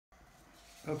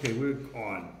Okay, we're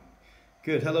on.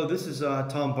 Good. Hello, this is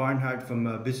Tom Barnhart from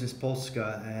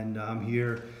BiznesPolska, and I'm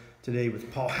here today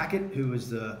with Paul Hackett, who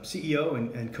is the CEO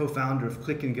and co-founder of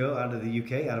Click and Go out of the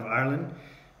UK, out of Ireland.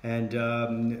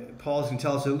 And Paul's going to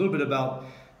tell us a little bit about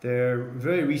their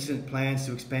very recent plans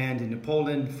to expand into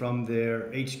Poland from their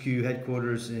HQ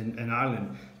headquarters in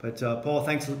Ireland. But Paul,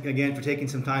 thanks again for taking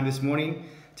some time this morning.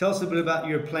 Tell us a bit about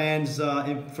your plans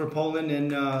for Poland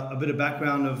and a bit of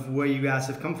background of where you guys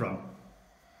have come from.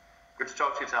 Good to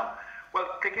talk to you, Tom. Well,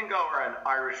 Click and Go are an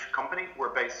Irish company.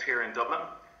 We're based here in Dublin,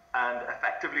 and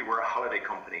effectively we're a holiday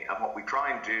company. And what we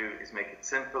try and do is make it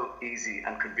simple, easy,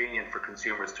 and convenient for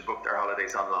consumers to book their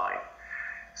holidays online.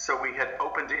 So we had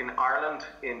opened in Ireland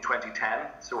in 2010,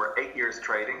 so we're 8 years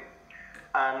trading,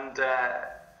 and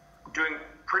doing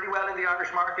pretty well in the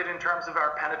Irish market in terms of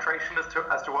our penetration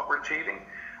as to what we're achieving.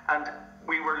 And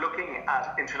we were looking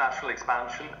at international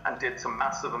expansion and did some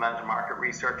massive amount of market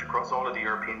research across all of the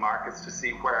European markets to see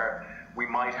where we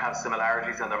might have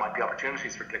similarities and there might be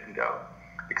opportunities for Click and Go.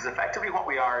 Because effectively what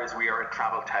we are is we are a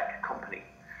travel tech company.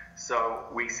 So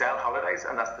we sell holidays,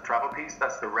 and that's the travel piece,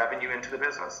 that's the revenue into the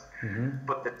business.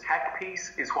 But the tech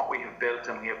piece is what we have built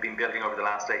and we have been building over the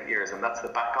last 8 years, and that's the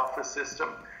back office system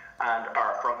and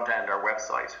our front end, our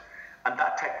website. And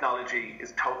that technology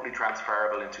is totally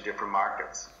transferable into different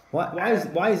markets. Why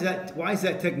is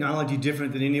that technology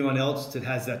different than anyone else that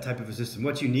has that type of a system?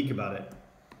 What's unique about it?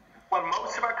 Well,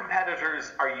 most of our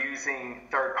competitors are using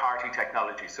third-party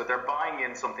technology. So they're buying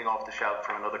in something off the shelf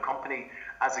from another company,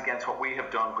 as against what we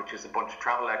have done, which is a bunch of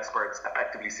travel experts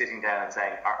effectively sitting down and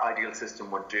saying, our ideal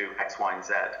system would do X, Y, and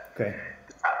Z. Okay.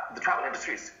 The travel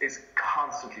industry is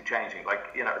constantly changing. Like,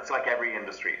 you know, it's like every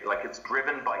industry. Like, it's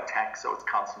driven by tech, so it's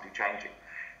constantly changing.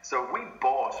 So if we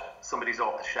bought somebody's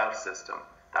off-the-shelf system,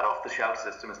 that off-the-shelf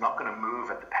system is not going to move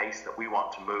at the pace that we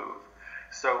want to move.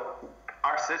 So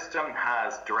our system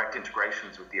has direct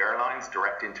integrations with the airlines,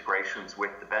 direct integrations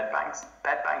with the bed banks.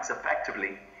 Bed banks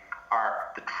effectively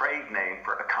are the trade name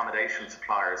for accommodation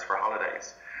suppliers for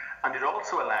holidays. And it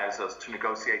also allows us to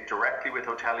negotiate directly with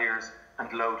hoteliers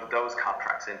and load those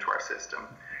contracts into our system.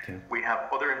 Okay. We have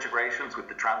other integrations with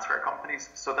the transfer companies.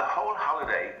 So the whole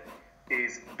holiday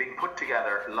is being put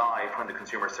together live when the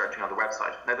consumer is searching on the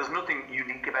website. Now, there's nothing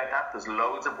unique about that. There's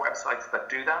loads of websites that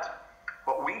do that.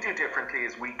 What we do differently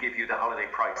is we give you the holiday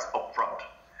price up front.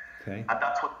 Okay. And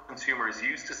that's what the consumer is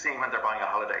used to seeing when they're buying a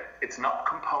holiday. It's not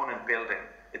component building.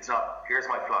 It's not, here's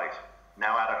my flight,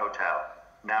 now add a hotel,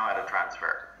 now add a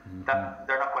transfer.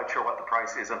 They're not quite sure what the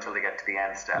price is until they get to the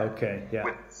end step. Okay, yeah.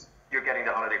 You're getting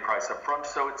the holiday price up front,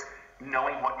 so it's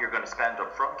knowing what you're going to spend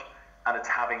up front, and it's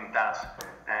having that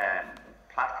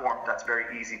platform that's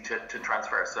very easy to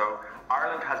transfer. So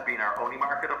Ireland has been our only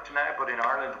market up to now, but in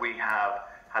Ireland we have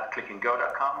had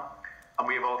clickandgo.com, and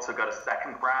we have also got a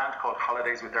second brand called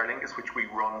Holidays with Aer Lingus, which we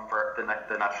run for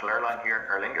the national airline here,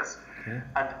 Aer Lingus. Okay.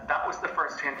 And that was the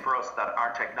first hint for us that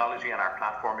our technology and our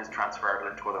platform is transferable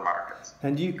into other markets.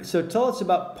 And so tell us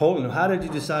about Poland. How did you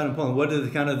decide on Poland? What are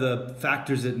the kind of the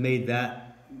factors that made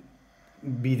that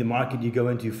be the market you go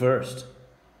into first?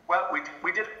 Well,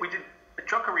 we did a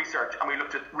chunk of research, and we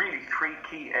looked at really 3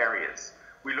 key areas.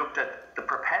 We looked at the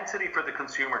propensity for the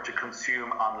consumer to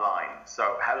consume online.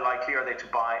 So how likely are they to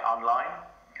buy online?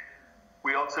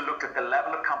 We also looked at the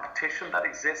level of competition that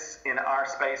exists in our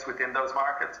space within those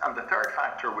markets. And the third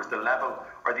factor was the level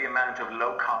or the amount of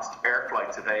low-cost air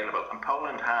flights available. And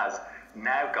Poland has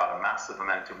now got a massive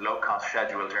amount of low-cost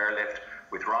scheduled airlift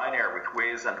with Ryanair, with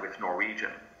Wizz, and with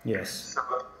Norwegian. Yes. So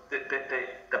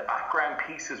the background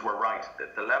pieces were right.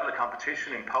 The level of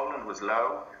competition in Poland was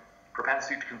low.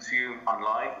 Propensity to consume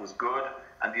online was good,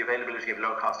 and the availability of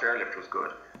low-cost airlift was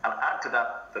good. And add to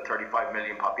that the 35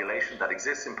 million population that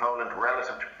exists in Poland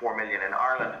relative to 4 million in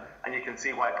Ireland, and you can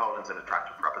see why Poland's an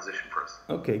attractive proposition for us.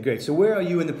 Okay, great. So where are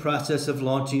you in the process of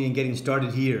launching and getting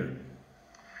started here?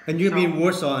 And you're in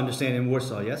Warsaw, I understand, in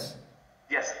Warsaw, yes?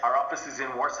 Yes, our office is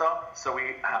in Warsaw. So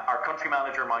our country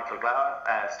manager, Michael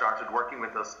Glau, started working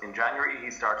with us in January.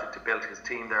 He started to build his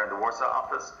team there in the Warsaw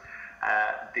office.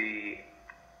 The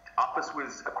office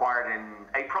was acquired in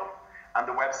April, and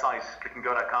the website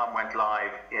clickandgo.com went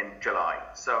live in July.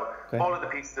 So all of the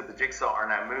pieces of the jigsaw are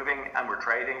now moving, and we're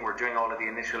trading. We're doing all of the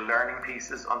initial learning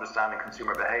pieces, understanding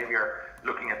consumer behavior,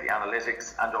 looking at the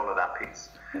analytics and all of that piece.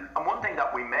 And one thing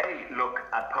that we may look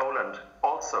at Poland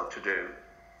also to do,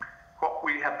 what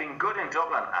we have been good in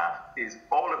Dublin at is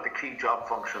all of the key job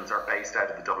functions are based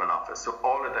out of the Dublin office. So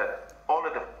all of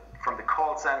the from the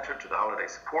call center to the holiday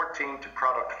support team to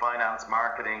product, finance,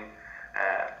 marketing,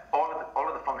 all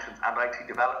of the functions and IT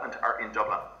development are in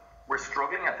Dublin. We're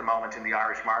struggling at the moment in the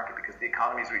Irish market because the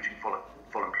economy is reaching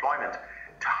full employment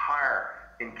to hire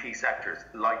in key sectors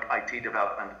like IT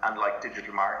development and like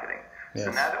digital marketing. Yes.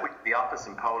 So now that we have the office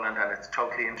in Poland and it's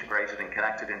totally integrated and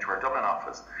connected into our Dublin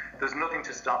office, there's nothing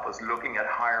to stop us looking at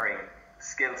hiring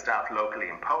skilled staff locally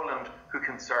in Poland who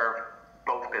can serve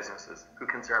both businesses, who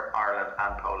can serve Ireland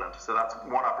and Poland. So that's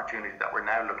one opportunity that we're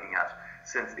now looking at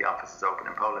since the office is open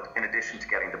in Poland, in addition to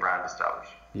getting the brand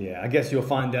established. Yeah, I guess you'll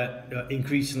find that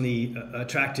increasingly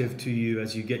attractive to you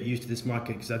as you get used to this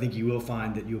market, because I think you will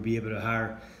find that you'll be able to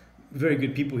hire very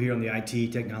good people here on the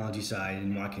IT technology side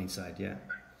and marketing side. Yeah.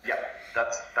 Yeah,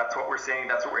 that's what we're seeing.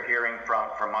 That's what we're hearing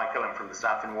from Michael and from the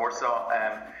staff in Warsaw.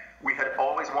 We had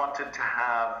always wanted to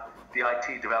have the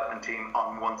IT development team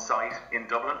on one site in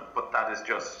Dublin, but that is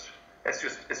it's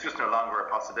just no longer a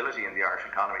possibility in the Irish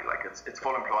economy. Like it's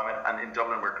full employment, and in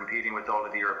Dublin we're competing with all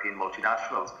of the European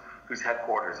multinationals whose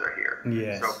headquarters are here.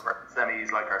 Yes. So for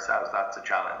SMEs like ourselves, that's a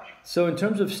challenge. So in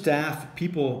terms of staff,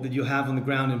 people that you'll have on the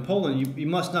ground in Poland, you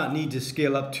must not need to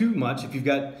scale up too much if you've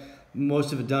got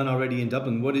most of it done already in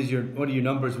Dublin. What are your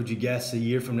numbers, would you guess, a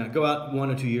year from now? Go out 1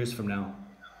 or 2 years from now.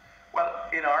 Well,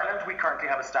 in Ireland we currently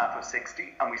have a staff of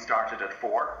 60 and we started at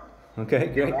 4. Okay,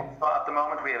 great. In Warsaw at the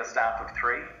moment we have a staff of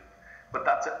 3. But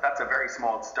that's a very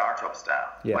small startup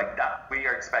staff. Yeah. Like that we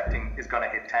are expecting is going to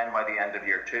hit 10 by the end of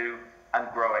year 2 and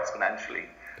grow exponentially.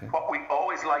 Okay. What we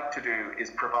always like to do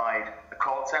is provide a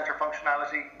call center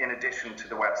functionality in addition to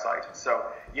the website. So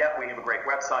yeah, we have a great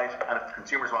website, and if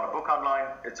consumers want to book online,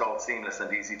 it's all seamless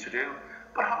and easy to do.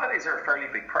 But holidays are a fairly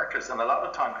big purchase, and a lot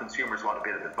of time consumers want a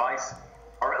bit of advice,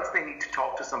 or else they need to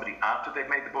talk to somebody after they've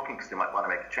made the booking because they might want to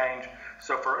make a change.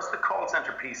 So for us, the call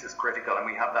center piece is critical, and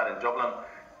we have that in Dublin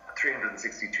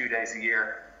 362 days a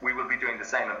year. We will be doing the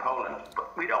same in Poland,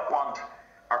 but we don't want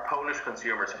our Polish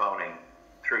consumers phoning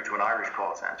through to an Irish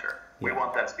call center. Yeah. We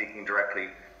want them speaking directly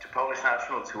to Polish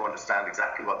nationals who understand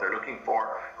exactly what they're looking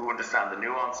for, who understand the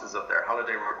nuances of their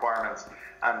holiday requirements,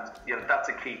 and that's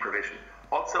a key provision.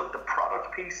 Also, the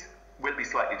product piece will be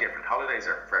slightly different. Holidays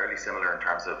are fairly similar in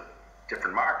terms of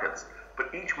different markets,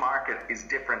 but each market is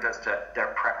different as to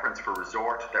their preference for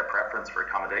resort, their preference for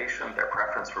accommodation, their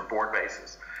preference for board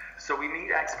bases. So we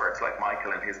need experts like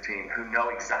Michael and his team who know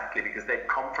exactly, because they've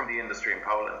come from the industry in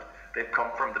Poland, they've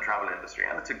come from the travel industry,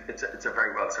 and it's a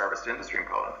very well serviced industry in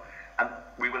Poland, and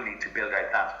we will need to build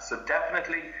out that. So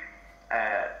definitely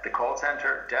the call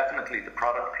center, definitely the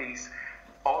product piece,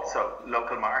 also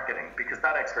local marketing, because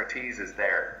that expertise is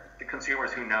there. The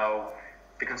consumers who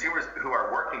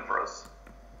are working for us,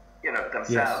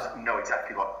 themselves know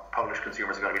exactly what Polish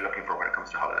consumers are going to be looking for when it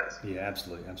comes to holidays. Yeah,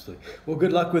 absolutely. Well,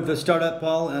 good luck with the startup,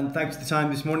 Paul, and thanks for the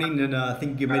time this morning. And I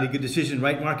think you made a good decision,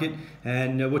 right market,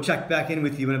 and we'll check back in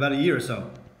with you in about a year or so.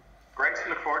 Great,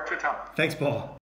 look forward to it, Tom. Thanks, Paul.